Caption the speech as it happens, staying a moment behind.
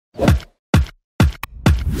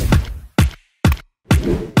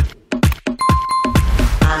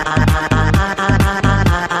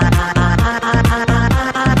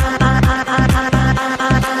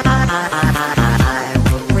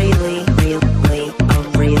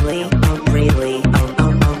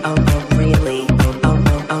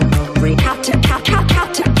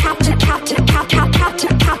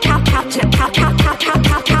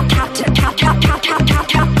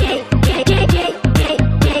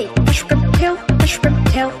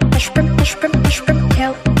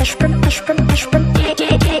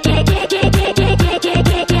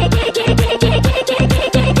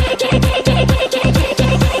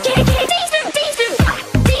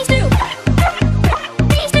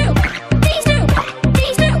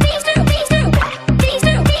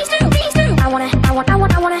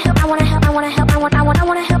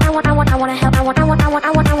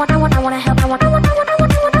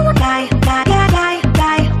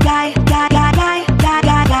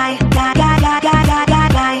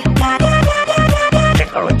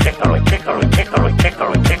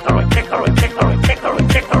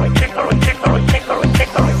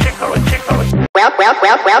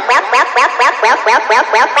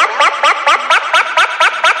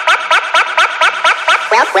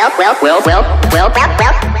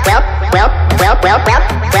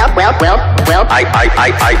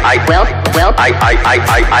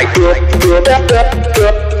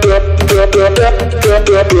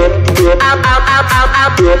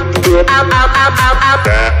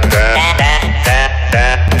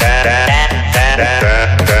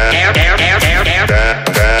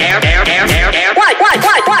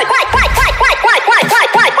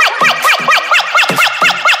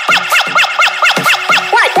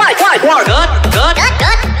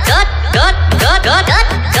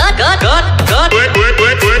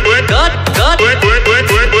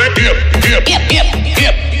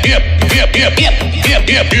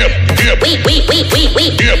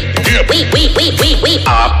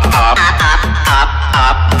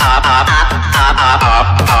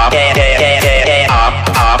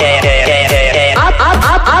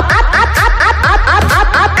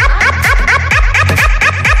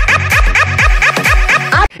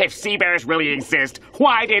If sea bears really exist,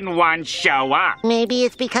 why didn't one show up? Maybe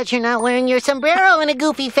it's because you're not wearing your sombrero in a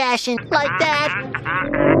goofy fashion, like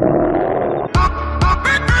that.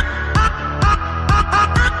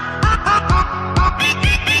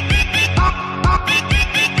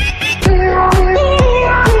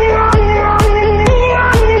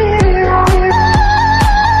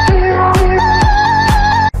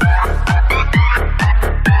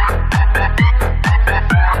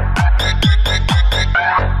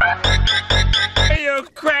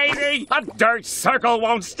 A dirt circle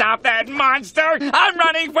won't stop that monster! I'm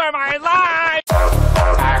running for my life!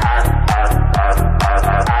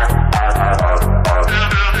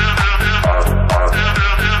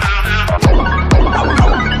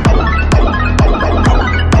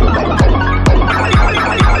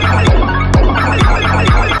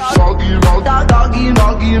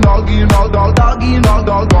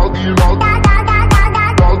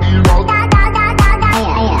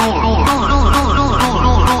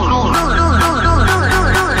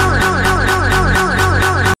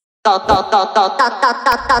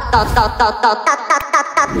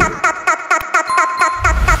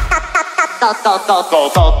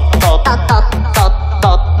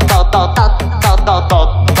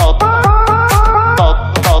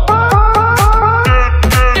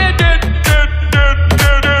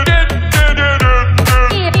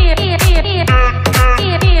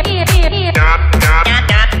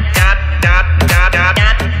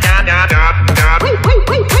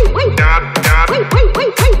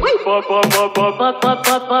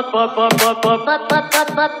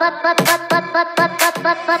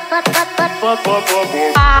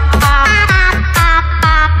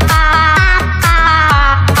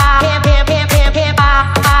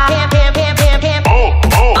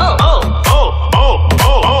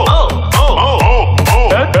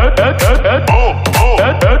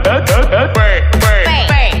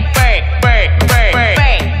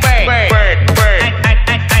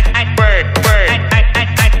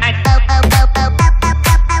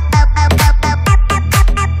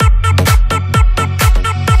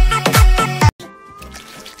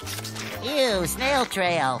 Snail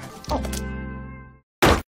trail.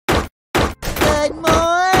 Good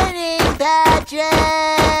morning, Patrick.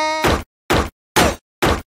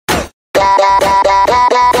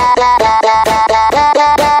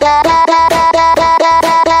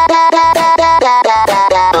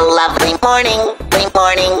 Lovely morning,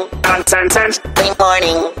 Content.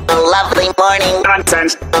 morning, lovely morning,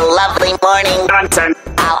 Content. lovely morning, Content.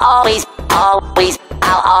 I'll always, Go.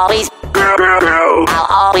 I'll always, Go.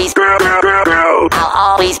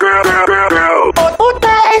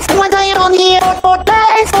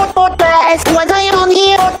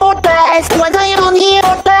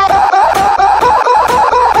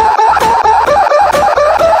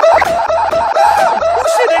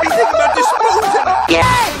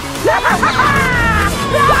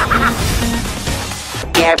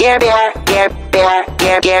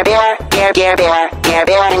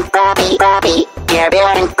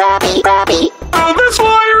 On this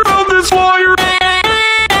wire, on this wire.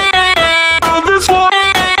 On this wire.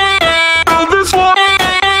 On this wire.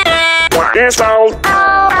 Work installed.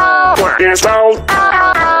 Work installed.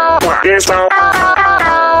 Work installed.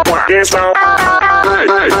 Work installed. Hey,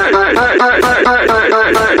 hey, hey, hey, hey, hey, hey, hey,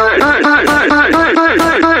 hey, hey, hey, hey, hey.